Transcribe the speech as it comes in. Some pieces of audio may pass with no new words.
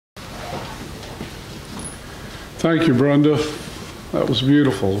Thank you, Brenda. That was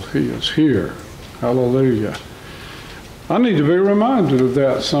beautiful. He is here. Hallelujah. I need to be reminded of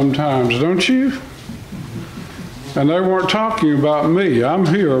that sometimes, don't you? And they weren't talking about me. I'm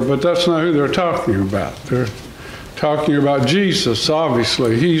here, but that's not who they're talking about. They're talking about Jesus,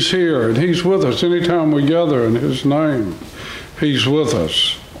 obviously. He's here, and He's with us. Anytime we gather in His name, He's with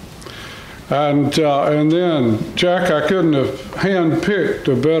us. And then, Jack, I couldn't have handpicked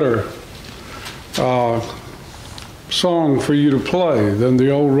a better song for you to play than The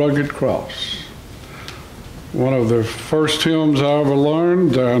Old Rugged Cross. One of the first hymns I ever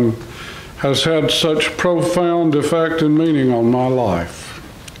learned and has had such profound effect and meaning on my life.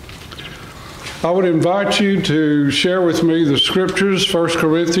 I would invite you to share with me the scriptures, 1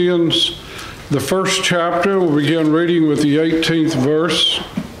 Corinthians, the first chapter. We'll begin reading with the 18th verse.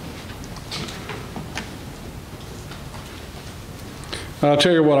 I'll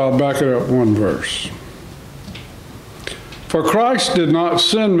tell you what, I'll back it up one verse. For Christ did not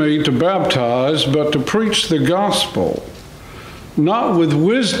send me to baptize, but to preach the gospel, not with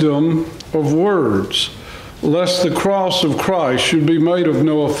wisdom of words, lest the cross of Christ should be made of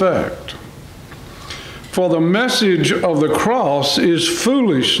no effect. For the message of the cross is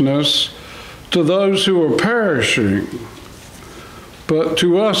foolishness to those who are perishing, but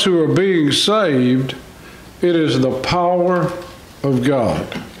to us who are being saved, it is the power of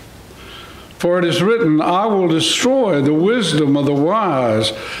God. For it is written, I will destroy the wisdom of the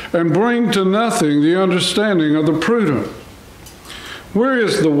wise and bring to nothing the understanding of the prudent. Where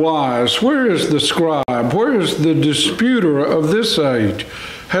is the wise? Where is the scribe? Where is the disputer of this age?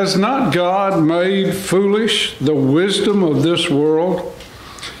 Has not God made foolish the wisdom of this world?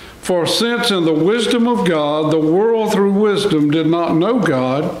 For since in the wisdom of God, the world through wisdom did not know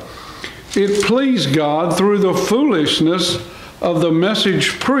God, it pleased God through the foolishness of the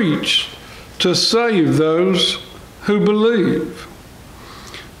message preached to save those who believe.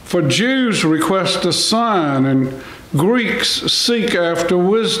 For Jews request a sign, and Greeks seek after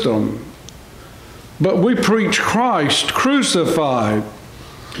wisdom. But we preach Christ crucified,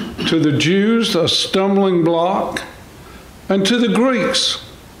 to the Jews a stumbling block, and to the Greeks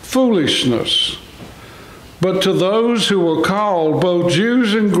foolishness. But to those who are called, both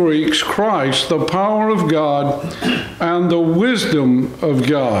Jews and Greeks, Christ, the power of God and the wisdom of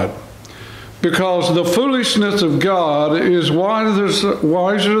God. Because the foolishness of God is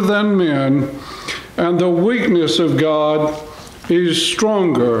wiser than men, and the weakness of God is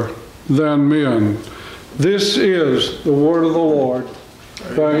stronger than men. This is the word of the Lord.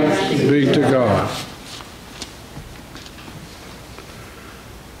 Thanks be to God.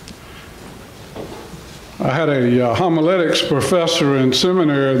 I had a homiletics professor in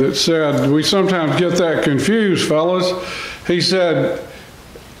seminary that said, we sometimes get that confused, fellas. He said,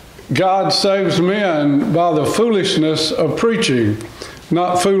 God saves men by the foolishness of preaching,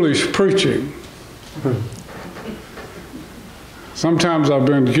 not foolish preaching. Sometimes I've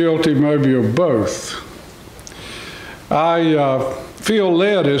been guilty maybe of both. I feel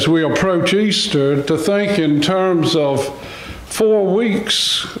led as we approach Easter to think in terms of 4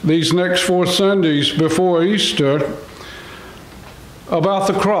 weeks, these next 4 Sundays before Easter, about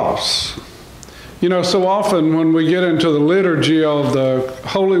the cross. You know, so often when we get into the liturgy of the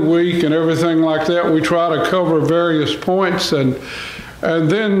Holy Week and everything like that, we try to cover various points, and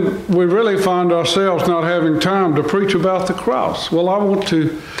then we really find ourselves not having time to preach about the cross. Well, I want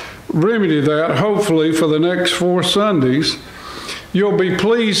to remedy that, hopefully, for the next 4 Sundays. You'll be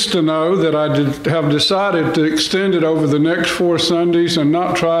pleased to know that I have decided to extend it over the next 4 Sundays and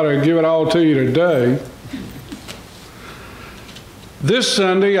not try to give it all to you today. This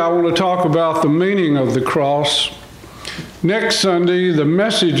Sunday, I want to talk about the meaning of the cross. Next Sunday, the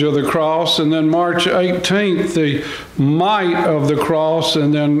message of the cross, and then March 18th, the might of the cross,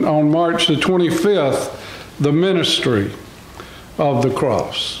 and then on March the 25th, the ministry of the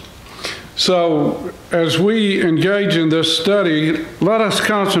cross. So, as we engage in this study, let us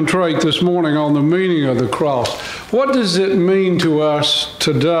concentrate this morning on the meaning of the cross. What does it mean to us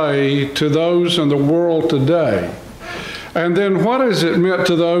today, to those in the world today? And then what has it meant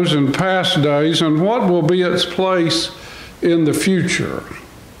to those in past days, and what will be its place in the future?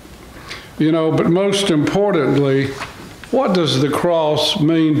 You know, but most importantly, what does the cross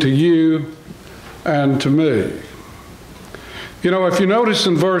mean to you and to me? You know, if you notice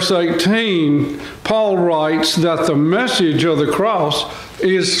in verse 18, Paul writes that the message of the cross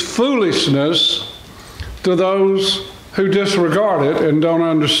is foolishness to those who disregard it and don't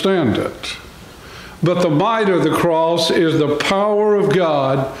understand it. But the might of the cross is the power of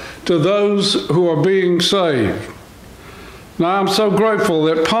God to those who are being saved. Now, I'm so grateful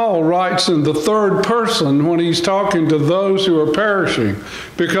that Paul writes in the third person when he's talking to those who are perishing,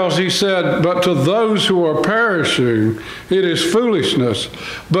 because he said, but to those who are perishing, it is foolishness.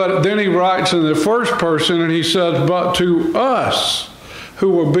 But then he writes in the first person and he says, but to us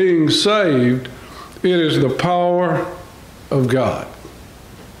who are being saved, it is the power of God.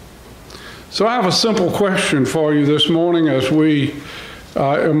 So I have a simple question for you this morning as we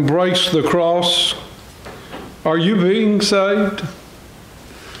embrace the cross. Are you being saved?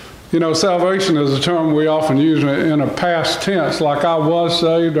 You know, salvation is a term we often use in a past tense, like I was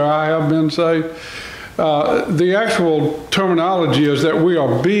saved or I have been saved. The actual terminology is that we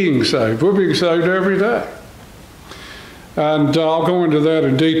are being saved. We're being saved every day. And I'll go into that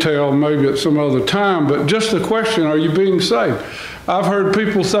in detail maybe at some other time, but just the question, are you being saved? I've heard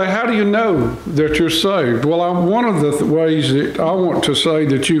people say, how do you know that you're saved? Well, one of the ways that I want to say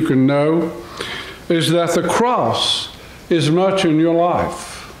that you can know is that the cross is much in your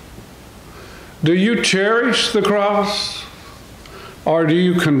life. Do you cherish the cross, or do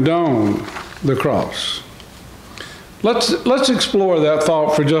you condone the cross? Let's explore that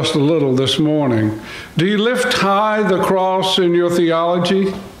thought for just a little this morning. Do you lift high the cross in your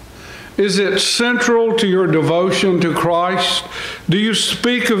theology? Is it central to your devotion to Christ? Do you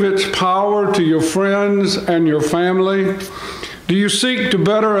speak of its power to your friends and your family? Do you seek to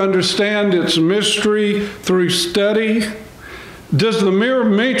better understand its mystery through study? Does the mere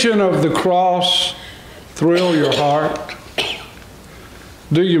mention of the cross thrill your heart?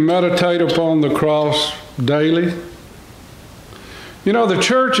 Do you meditate upon the cross daily? You know, the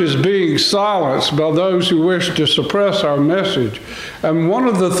church is being silenced by those who wish to suppress our message. And one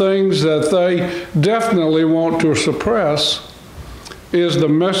of the things that they definitely want to suppress is the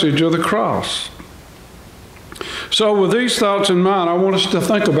message of the cross. So with these thoughts in mind, I want us to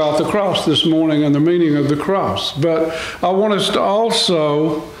think about the cross this morning and the meaning of the cross. But I want us to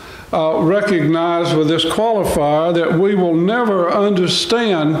also recognize with this qualifier that we will never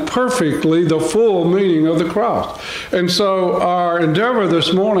understand perfectly the full meaning of the cross. And so our endeavor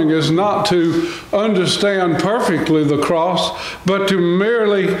this morning is not to understand perfectly the cross, but to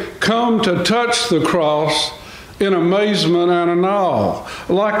merely come to touch the cross in amazement and in awe,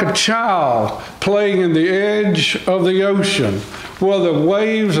 like a child playing in the edge of the ocean, where the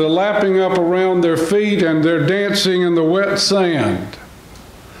waves are lapping up around their feet and they're dancing in the wet sand.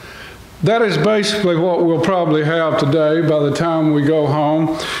 That is basically what we'll probably have today by the time we go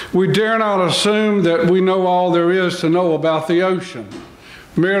home. We dare not assume that we know all there is to know about the ocean,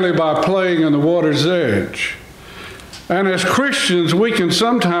 merely by playing in the water's edge. And as Christians, we can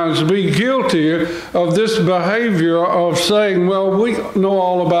sometimes be guilty of this behavior of saying, well, we know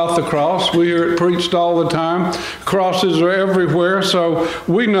all about the cross. We hear it preached all the time. Crosses are everywhere, so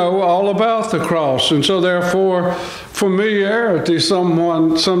we know all about the cross. And so therefore, familiarity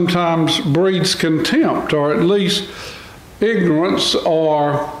sometimes breeds contempt, or at least ignorance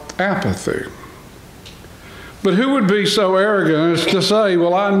or apathy. But who would be so arrogant as to say,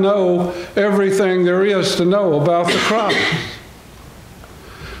 well, I know everything there is to know about the cross?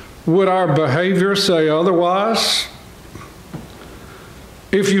 Would our behavior say otherwise?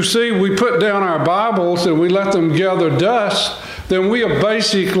 If you see, we put down our Bibles and we let them gather dust, then we have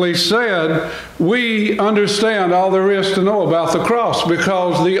basically said we understand all there is to know about the cross,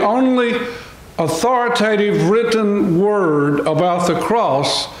 because the only authoritative written word about the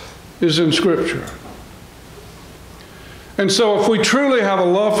cross is in Scripture. And so if we truly have a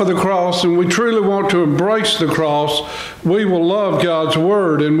love for the cross and we truly want to embrace the cross, we will love God's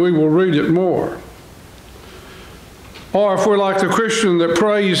Word and we will read it more. Or if we're like the Christian that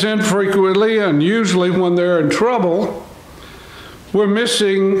prays infrequently and usually when they're in trouble, we're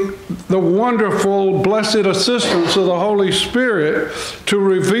missing the wonderful, blessed assistance of the Holy Spirit to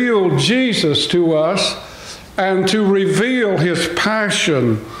reveal Jesus to us and to reveal His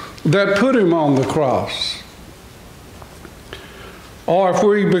passion that put Him on the cross. Or if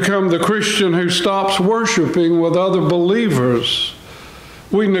we become the Christian who stops worshiping with other believers,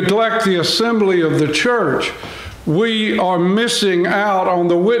 we neglect the assembly of the church, we are missing out on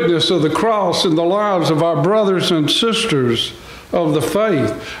the witness of the cross in the lives of our brothers and sisters of the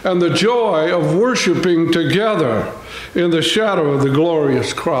faith and the joy of worshiping together in the shadow of the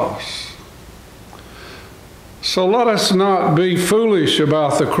glorious cross. So let us not be foolish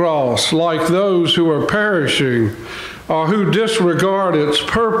about the cross like those who are perishing or who disregard its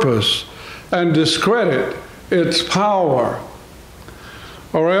purpose and discredit its power.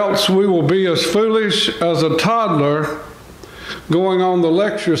 Or else we will be as foolish as a toddler going on the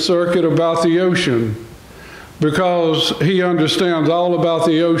lecture circuit about the ocean, because he understands all about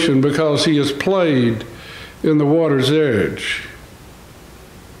the ocean because he has played in the water's edge.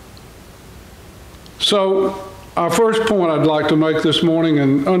 So, our first point I'd like to make this morning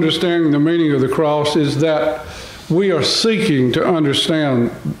in understanding the meaning of the cross is that we are seeking to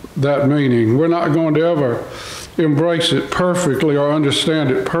understand that meaning. We're not going to ever embrace it perfectly or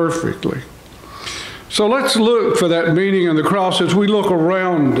understand it perfectly. So let's look for that meaning in the cross as we look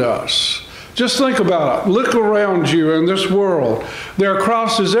around us. Just think about it. Look around you in this world. There are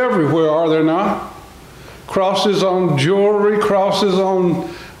crosses everywhere, are there not? Crosses on jewelry, crosses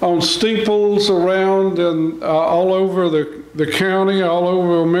on steeples around and all over the county, all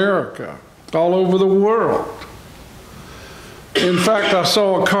over America, all over the world. In fact, I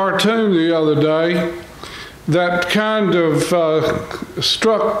saw a cartoon the other day that kind of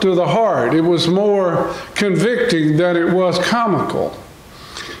struck to the heart. It was more convicting than it was comical.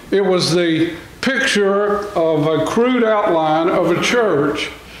 It was the picture of a crude outline of a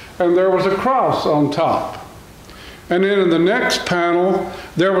church, and there was a cross on top. And then in the next panel,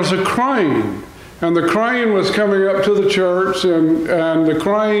 there was a crane. And the crane was coming up to the church, and the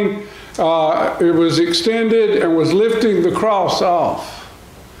crane, it was extended and was lifting the cross off.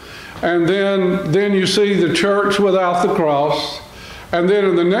 And then you see the church without the cross. And then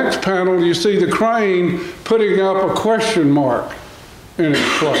in the next panel, you see the crane putting up a question mark in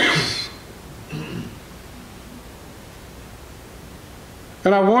its place.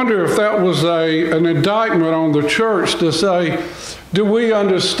 And I wonder if that was an indictment on the church to say, do we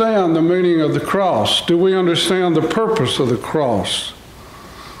understand the meaning of the cross? Do we understand the purpose of the cross?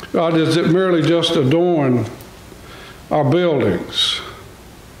 Or does it merely just adorn our buildings?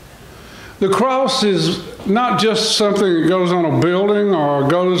 The cross is not just something that goes on a building or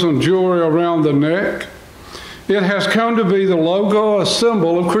goes on jewelry around the neck. It has come to be the logo, a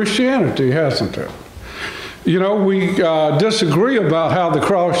symbol of Christianity, hasn't it? You know, we disagree about how the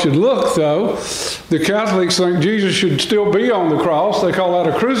cross should look, though. The Catholics think Jesus should still be on the cross. They call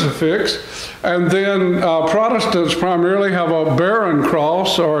that a crucifix. And then Protestants primarily have a barren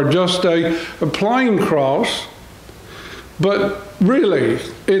cross or just a plain cross. But really,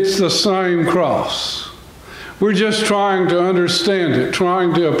 it's the same cross. We're just trying to understand it,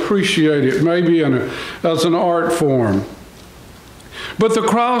 trying to appreciate it, maybe as an art form. But the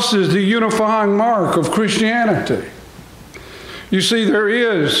cross is the unifying mark of Christianity. You see, there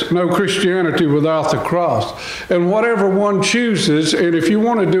is no Christianity without the cross. And whatever one chooses, and if you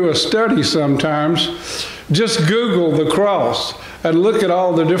want to do a study sometimes, just Google the cross and look at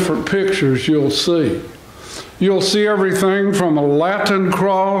all the different pictures you'll see. You'll see everything from a Latin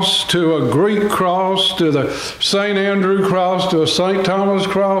cross to a Greek cross to the St. Andrew cross to a St. Thomas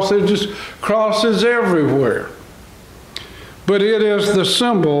cross. There's just crosses everywhere. But it is the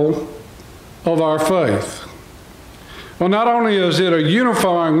symbol of our faith. Well, not only is it a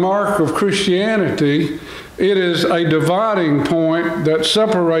unifying mark of Christianity, it is a dividing point that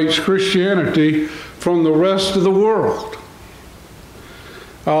separates Christianity from the rest of the world.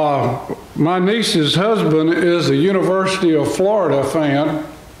 My niece's husband is a University of Florida fan.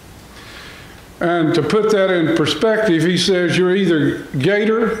 And to put that in perspective, he says you're either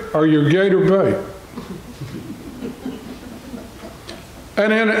Gator or you're Gator bait.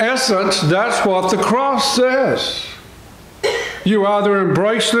 And in essence, that's what the cross says. You either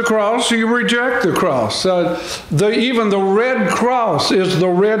embrace the cross or you reject the cross. Even the red cross is the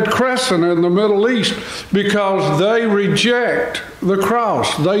red crescent in the Middle East because they reject the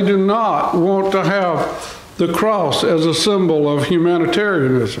cross. They do not want to have the cross as a symbol of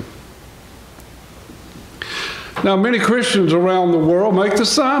humanitarianism. Now, many Christians around the world make the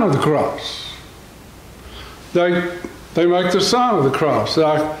sign of the cross. They make the sign of the cross.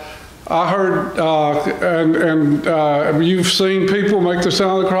 I heard, and you've seen people make the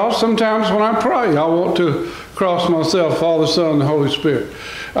sign of the cross. Sometimes when I pray, I want to cross myself, Father, Son, and the Holy Spirit.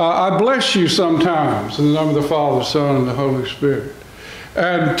 I bless you sometimes in the name of the Father, Son, and the Holy Spirit.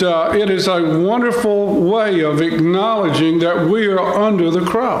 And it is a wonderful way of acknowledging that we are under the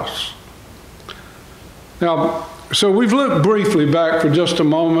cross. Now, so we've looked briefly back for just a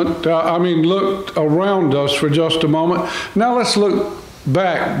moment. Looked around us for just a moment. Now let's look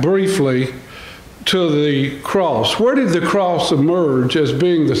back briefly to the cross. Where did the cross emerge as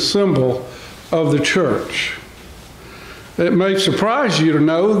being the symbol of the church? It may surprise you to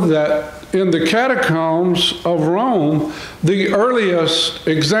know that in the catacombs of Rome, the earliest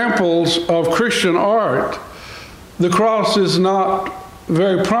examples of Christian art, the cross is not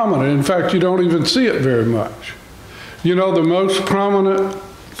very prominent. In fact, you don't even see it very much. You know the most prominent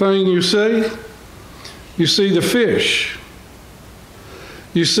thing you see? You see the fish.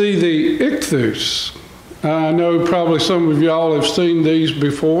 You see the ichthus. I know probably some of y'all have seen these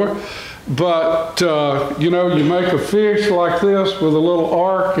before. But, you make a fish like this with a little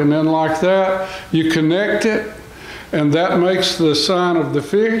arc, and then like that, you connect it, and that makes the sign of the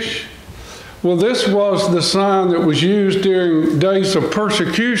fish. Well, this was the sign that was used during days of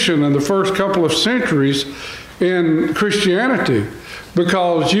persecution in the first couple of centuries in Christianity,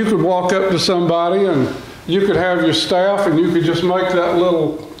 because you could walk up to somebody and you could have your staff and you could just make that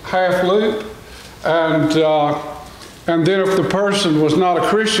little half loop, and then if the person was not a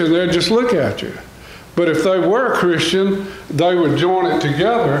Christian, they'd just look at you. But if they were a Christian, they would join it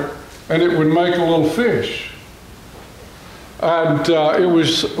together and it would make a little fish. And it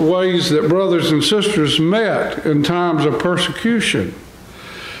was ways that brothers and sisters met in times of persecution.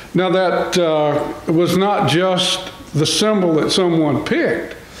 Now that was not just the symbol that someone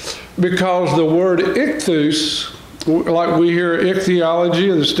picked, because the word ichthus, like we hear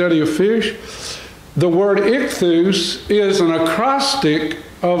ichthyology, the study of fish, the word ichthus is an acrostic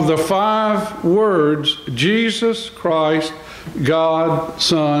of the 5 words Jesus Christ, God,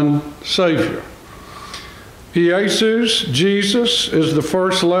 Son, Savior. Jesus, Jesus is the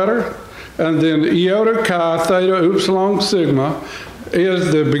first letter, and then iota, chi, theta, upsilon, sigma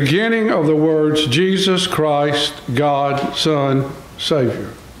is the beginning of the words Jesus Christ, God, Son,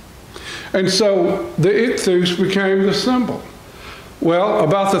 Savior. And so the ichthus became the symbol. Well,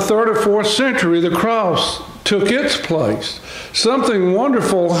 about the 3rd or 4th century, the cross took its place. Something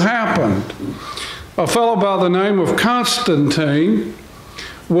wonderful happened. A fellow by the name of Constantine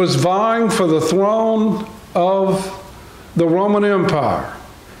was vying for the throne of the Roman Empire,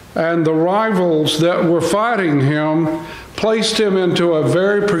 and the rivals that were fighting him placed him into a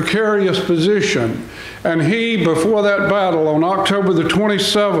very precarious position. And he, before that battle, on October the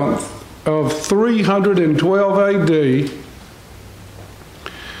 27th of 312 AD,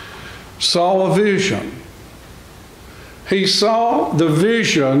 saw a vision. He saw the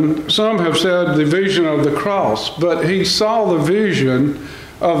vision, some have said the vision of the cross, but he saw the vision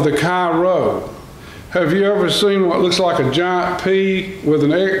of the Chi-Rho. Have you ever seen what looks like a giant P with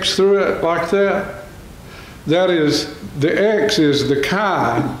an X through it like that? That is, the X is the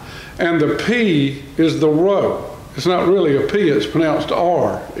chi, and the P is the rho. It's not really a P, it's pronounced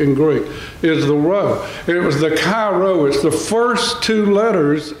R in Greek. It's the rho. And it was the Chi-Rho. It's the first 2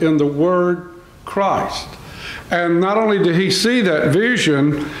 letters in the word Christ. And not only did he see that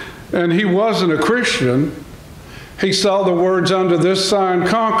vision, and he wasn't a Christian, he saw the words, "Under this sign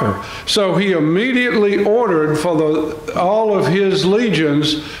conquer." So he immediately ordered for all of his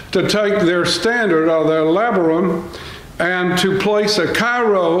legions to take their standard or their labarum and to place a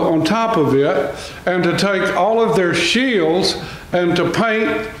Chi-Rho on top of it, and to take all of their shields and to paint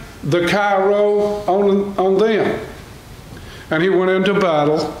the Chi-Rho on them. And he went into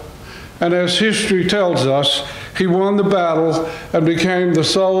battle, and as history tells us, he won the battle and became the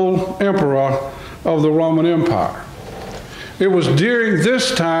sole emperor of the Roman Empire. It was during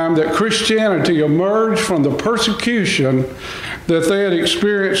this time that Christianity emerged from the persecution that they had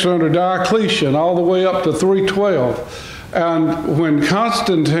experienced under Diocletian all the way up to 312. And when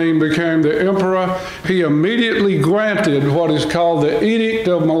Constantine became the emperor, he immediately granted what is called the Edict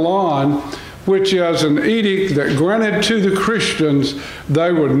of Milan, which is an edict that granted to the Christians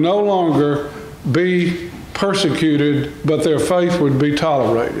they would no longer be persecuted, but their faith would be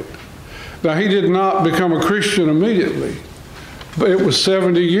tolerated. Now, he did not become a Christian immediately. But it was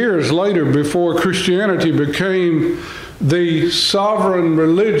 70 years later before Christianity became the sovereign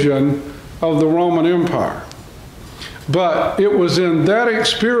religion of the Roman Empire. But it was in that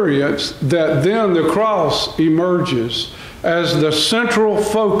experience that then the cross emerges as the central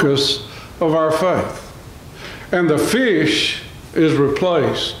focus of our faith. And the fish is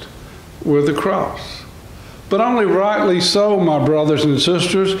replaced with the cross. But only rightly so, my brothers and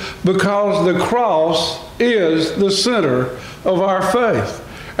sisters, because the cross is the center of our faith.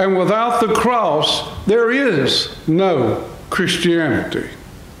 And without the cross, there is no Christianity.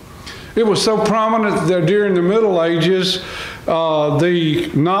 It was so prominent that during the Middle Ages, the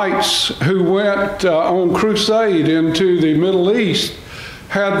knights who went on crusade into the Middle East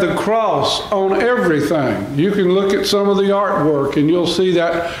had the cross on everything. You can look at some of the artwork and you'll see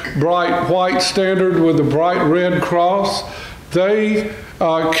that bright white standard with the bright red cross. They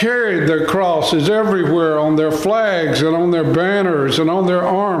carried their crosses everywhere on their flags and on their banners and on their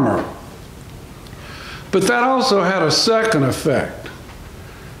armor. But that also had a second effect.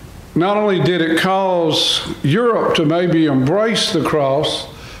 Not only did it cause Europe to maybe embrace the cross,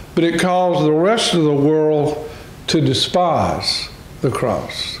 but it caused the rest of the world to despise the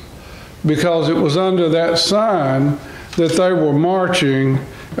cross, because it was under that sign that they were marching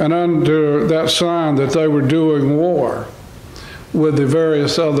and under that sign that they were doing war. with the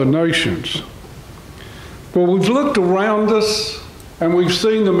various other nations. Well, we've looked around us and we've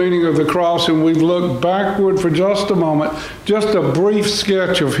seen the meaning of the cross, and we've looked backward for just a moment, just a brief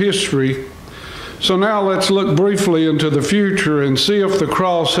sketch of history. So now let's look briefly into the future and see if the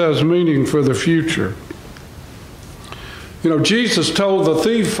cross has meaning for the future. You know, Jesus told the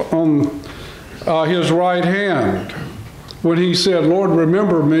thief on his right hand, when he said, "Lord,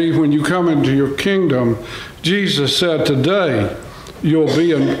 remember me when you come into your kingdom," Jesus said, "Today you'll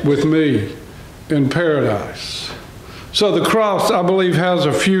be with me in paradise." So the cross, I believe, has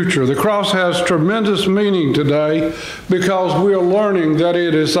a future. The cross has tremendous meaning today because we are learning that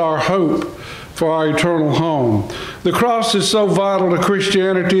it is our hope for our eternal home. The cross is so vital to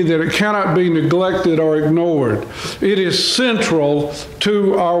Christianity that it cannot be neglected or ignored. It is central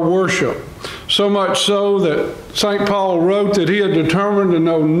to our worship. So much so that St. Paul wrote that he had determined to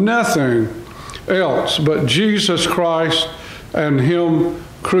know nothing else but Jesus Christ and Him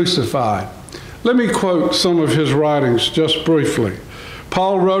crucified. Let me quote some of his writings just briefly.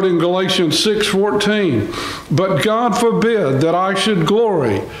 Paul wrote in Galatians 6:14, "But God forbid that I should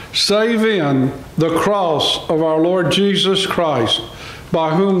glory, save in the cross of our Lord Jesus Christ,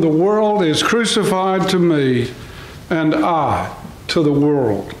 by whom the world is crucified to me, and I to the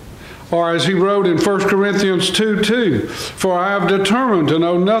world." Or as he wrote in 1 Corinthians 2:2, "For I have determined to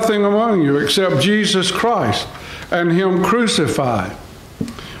know nothing among you except Jesus Christ and Him crucified."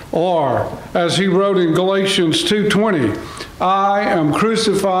 Or as he wrote in Galatians 2:20, "I am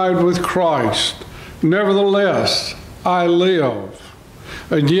crucified with Christ, nevertheless I live.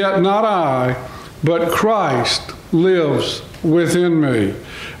 And yet not I, but Christ lives within me.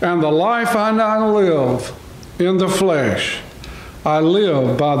 And the life I now live in the flesh, I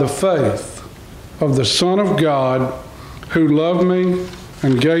live by the faith of the Son of God, who loved me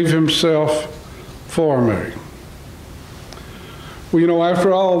and gave Himself for me." Well, you know,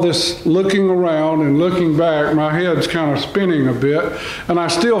 after all this looking around and looking back, my head's kind of spinning a bit, and I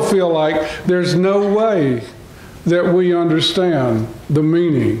still feel like there's no way that we understand the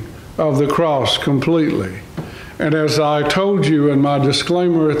meaning of the cross completely. And as I told you in my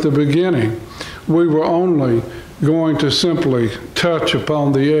disclaimer at the beginning, we were only going to simply touch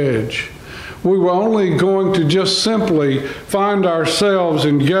upon the edge. We were only going to just simply find ourselves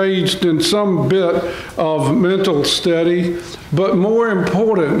engaged in some bit of mental study, but more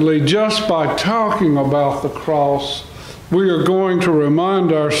importantly, just by talking about the cross, we are going to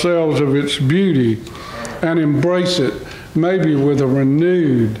remind ourselves of its beauty and embrace it, maybe with a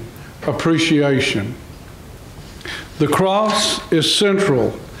renewed appreciation. The cross is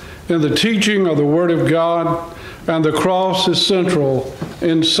central in the teaching of the Word of God, and the cross is central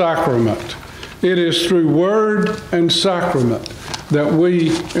in sacrament. It is through word and sacrament that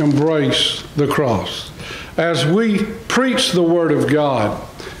we embrace the cross. As we preach the Word of God,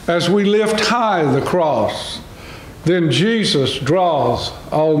 as we lift high the cross, then Jesus draws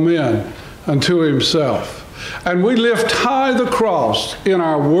all men unto Himself. And we lift high the cross in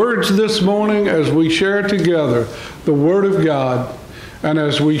our words this morning as we share together the Word of God and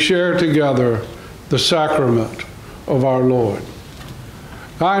as we share together the sacrament of our Lord.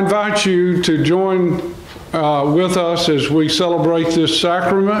 I invite you to join with us as we celebrate this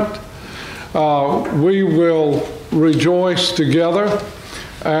sacrament. We will rejoice together,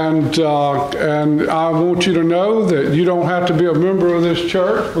 and I want you to know that you don't have to be a member of this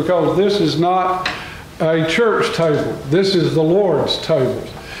church, because this is not a church table. This is the Lord's table.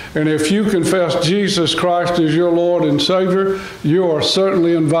 And if you confess Jesus Christ as your Lord and Savior, you are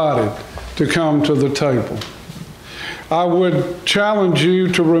certainly invited to come to the table. I would challenge you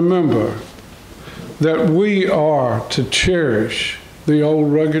to remember that we are to cherish the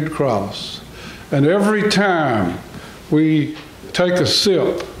old rugged cross. And every time we take a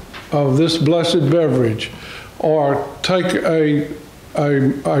sip of this blessed beverage, or take a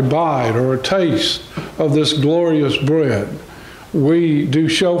bite or a taste of this glorious bread, we do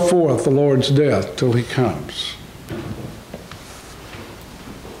show forth the Lord's death till He comes.